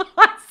 Stress.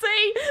 I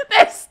see.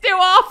 They're still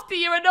after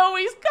you and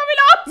always coming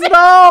after you.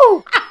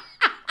 No.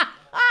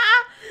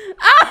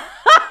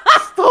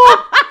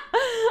 Stop.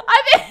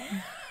 I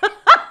mean...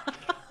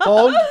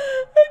 Hold. Look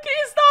at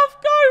your stuff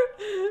go.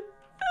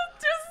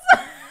 Just...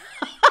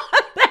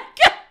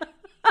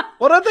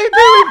 What are they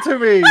doing to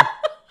me?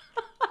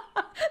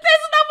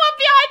 There's no one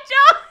behind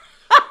you.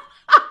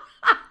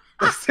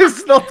 This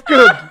is not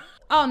good.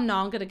 Oh no,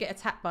 I'm gonna get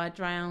attacked by a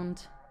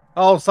drowned.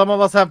 Oh, some of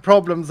us have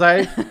problems,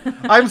 eh?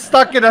 I'm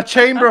stuck in a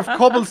chamber of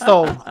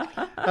cobblestone,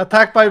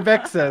 attacked by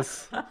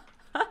Vexes.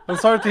 I'm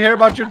sorry to hear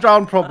about your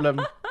drown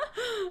problem.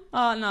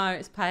 Oh no,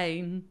 it's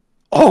pain.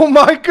 Oh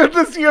my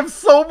goodness, you have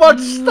so much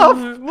stuff.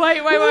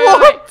 Wait.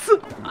 What?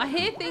 I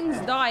hear things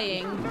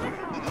dying.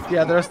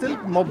 Yeah, there are still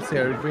mobs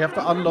here. We have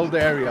to unload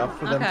the area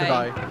for them to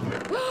die.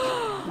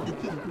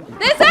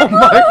 There's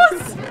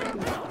emeralds!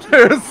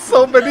 There's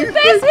so many things.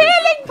 There's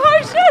healing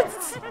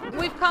potions!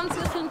 We've come to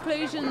the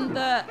conclusion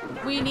that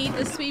we need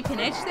the sweeping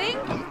edge thing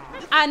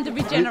and a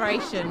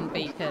regeneration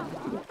beacon.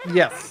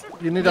 Yes,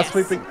 you need a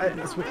sweeping...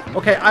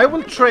 Okay, I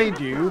will trade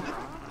you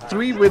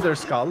 3 wither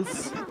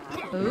skulls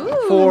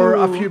for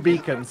a few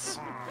beacons.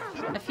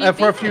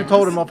 For a few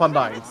totem of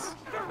undyings.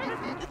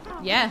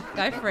 Yeah,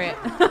 go for it.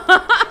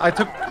 I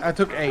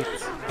took 8,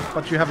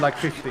 but you have like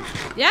 50.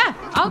 Yeah,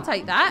 I'll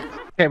take that.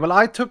 Okay, well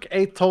I took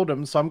 8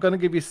 totems, so I'm gonna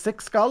give you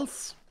 6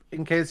 skulls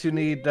in case you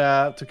need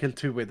to kill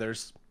 2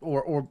 withers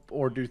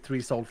or do 3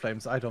 soul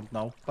flames. I don't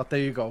know, but there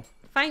you go.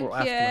 Thank you.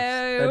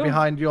 They're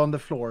behind you on the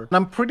floor. And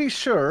I'm pretty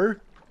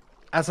sure,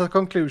 as a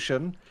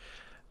conclusion,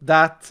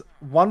 that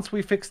once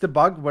we fix the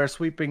bug where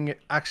sweeping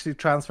actually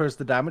transfers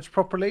the damage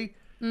properly,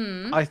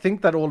 I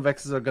think that all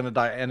Vexes are gonna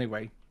die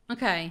anyway.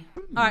 Okay.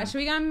 All right. Should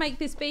we go and make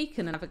this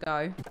beacon and have a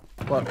go?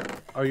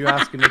 What? Are you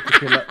asking me to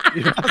kill a?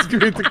 You're asking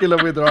me to kill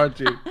a wither, aren't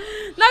you?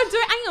 No,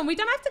 hang on. We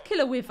don't have to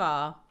kill a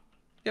wither.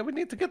 Yeah, we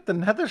need to get the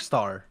nether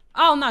star.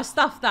 Oh no,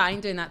 stuff that. I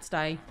ain't doing that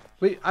today.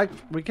 We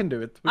can do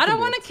it. I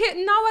don't want to kill.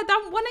 No, I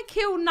don't want to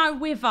kill no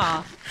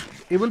wither.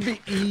 It will be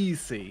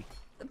easy.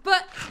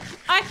 But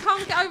I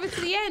can't get over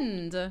to the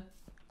end.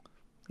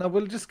 No,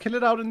 we'll just kill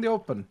it out in the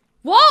open.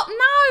 What?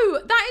 No,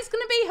 that is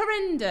going to be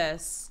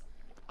horrendous.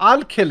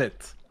 I'll kill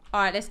it. All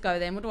right, let's go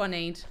then. What do I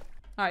need?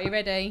 All right, you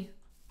ready?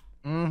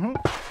 Mm-hmm.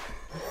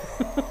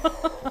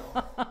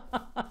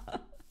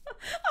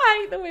 I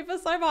hate the wither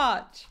so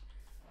much.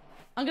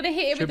 I'm going to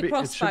hit it with the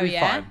crossbow,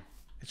 Fine.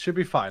 It should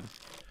be fine.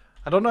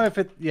 I don't know if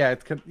it... Yeah,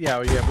 it can... Yeah,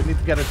 we need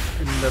to get it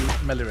in the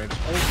melee range.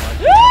 Oh my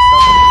goodness,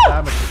 that's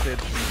damage it did.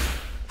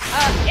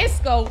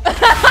 Isco.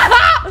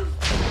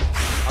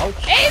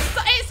 Ouch.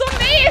 It's on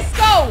me,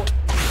 Isco.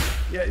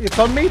 Yeah, it's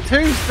on me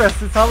too,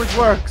 Stress. It's how it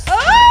works.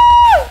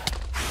 Ah!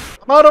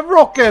 out of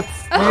rockets.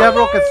 Do you have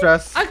rocket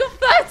stress? I got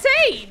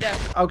 13.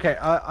 Okay,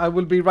 I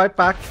will be right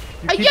back.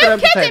 Are you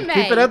kidding me?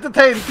 Keep it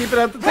entertained. Keep it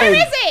entertained. Where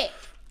is it?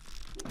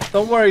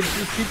 Don't worry,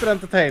 just keep it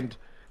entertained.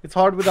 It's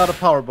hard without a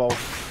power bow.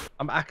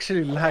 I'm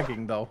actually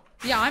lagging though.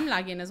 Yeah, I'm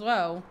lagging as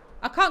well.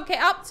 I can't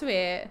get up to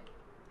it.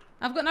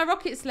 I've got no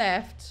rockets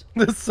left.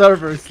 The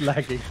server is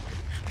lagging.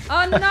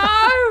 Oh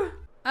no!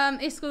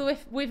 Iskall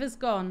Wither's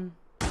gone.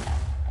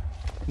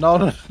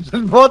 No,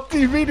 what do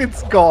you mean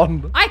it's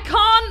gone? I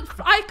can't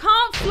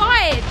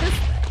fly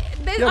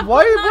it. Yeah,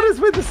 what is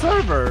with the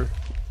server?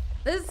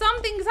 There's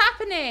something's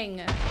happening.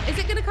 Is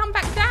it gonna come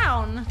back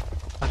down?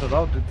 I don't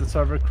know, did the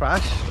server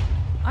crash?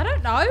 I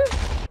don't know.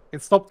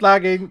 It stopped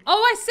lagging.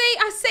 Oh, I see.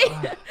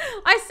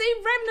 I see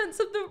remnants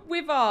of the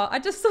Wither. I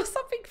just saw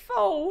something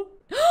fall.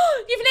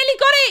 You've nearly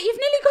got it. You've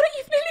nearly got it.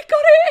 You've nearly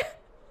got it.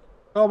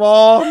 Come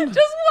on.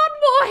 Just one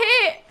more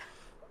hit.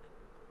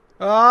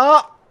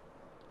 Ah.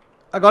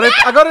 I got it.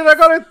 I got it. I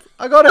got it.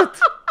 I got it.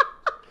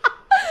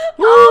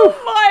 Oh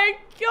my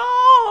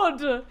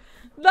god.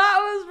 That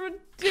was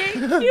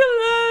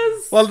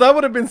ridiculous. Well, that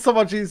would have been so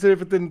much easier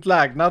if it didn't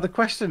lag. Now the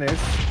question is,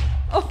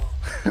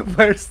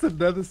 where's the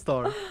nether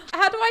star?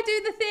 How do I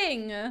do the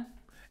thing?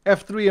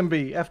 F3 and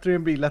B. F3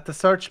 and B. Let the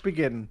search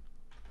begin.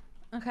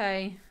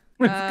 Okay.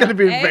 It's gonna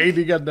be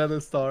raining a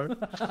nether star.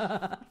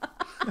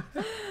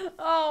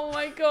 Oh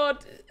my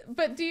god.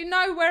 But do you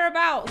know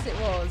whereabouts it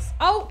was?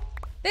 Oh,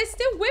 there's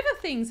still Wither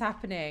things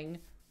happening.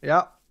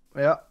 Yeah.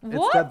 Yeah.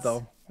 What? It's dead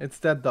though. It's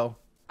dead though.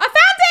 I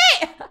found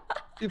it!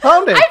 You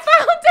found it? I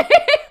found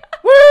it!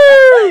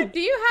 Woo! Do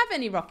you have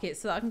any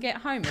rockets so that I can get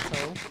home at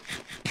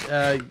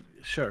all?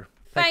 Sure.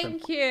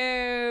 Thank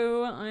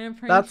you. I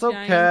appreciate That's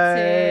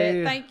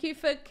okay. it. Thank you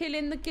for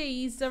killing the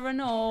geezer and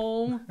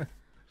all.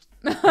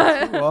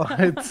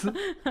 Right.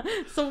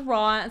 It's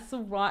alright, it's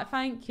alright,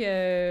 thank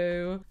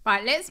you.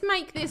 Right, let's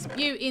make this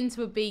butte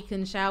into a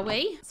beacon, shall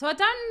we? So I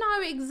don't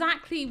know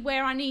exactly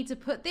where I need to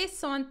put this,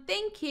 so I'm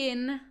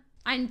thinking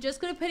I'm just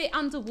going to put it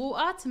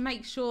underwater to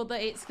make sure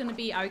that it's going to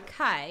be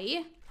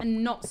okay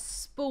and not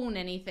spawn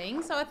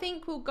anything. So I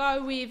think we'll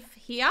go with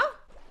here.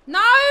 No,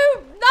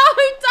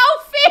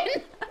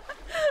 dolphin!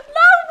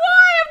 No,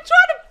 why? I'm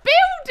trying to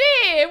build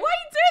it! Why are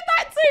you doing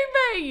that to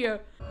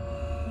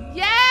me?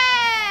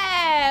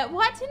 Yeah!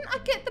 Why didn't I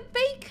get the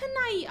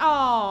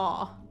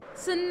beaconator?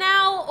 So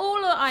now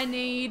all that I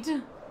need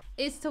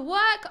is to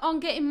work on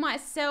getting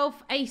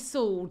myself a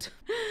sword.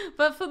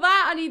 But for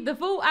that I need the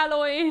vault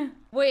alloy,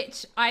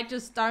 which I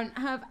just don't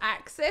have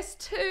access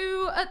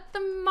to at the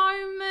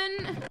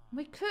moment.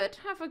 We could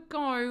have a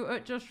go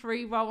at just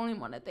re-rolling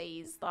one of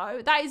these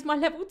though. That is my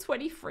level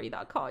 23 that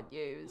I can't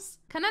use.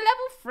 Can a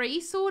level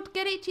 3 sword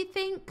get it, do you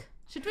think?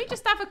 Should we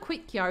just have a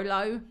quick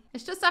YOLO?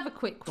 Let's just have a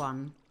quick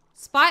one.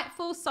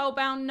 Spiteful,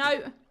 soulbound,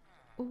 no.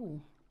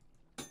 Ooh.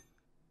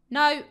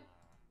 No.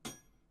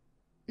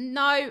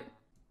 No.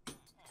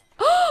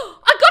 Oh,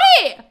 I got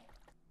it!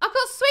 I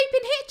got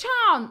sweeping hit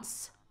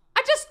chance.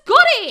 I just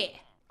got it.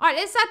 All right,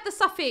 let's add the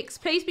suffix.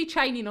 Please be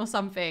chaining or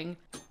something.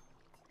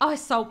 Oh,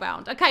 it's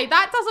soulbound. Okay,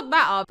 that doesn't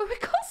matter. But we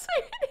got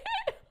sweeping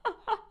hit.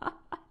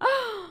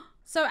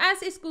 So as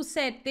Iskall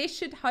said, this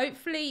should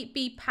hopefully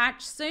be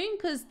patched soon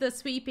because the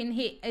sweeping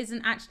hit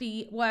isn't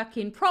actually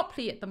working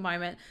properly at the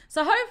moment.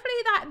 So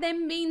hopefully that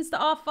then means that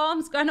our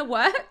farm's going to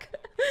work.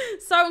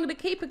 So I'm going to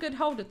keep a good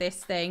hold of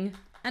this thing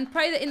and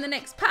pray that in the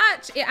next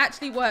patch it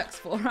actually works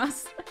for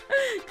us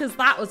because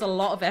that was a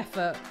lot of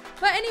effort.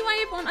 But anyway,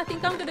 everyone, I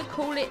think I'm going to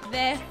call it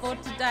there for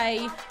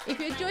today. If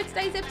you enjoyed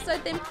today's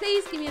episode, then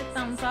please give me a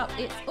thumbs up.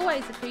 It's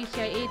always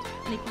appreciated.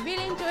 And if you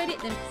really enjoyed it,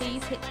 then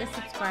please hit the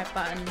subscribe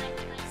button.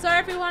 So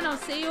everyone, I'll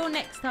see you all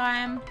next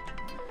time.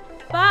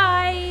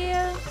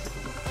 Bye.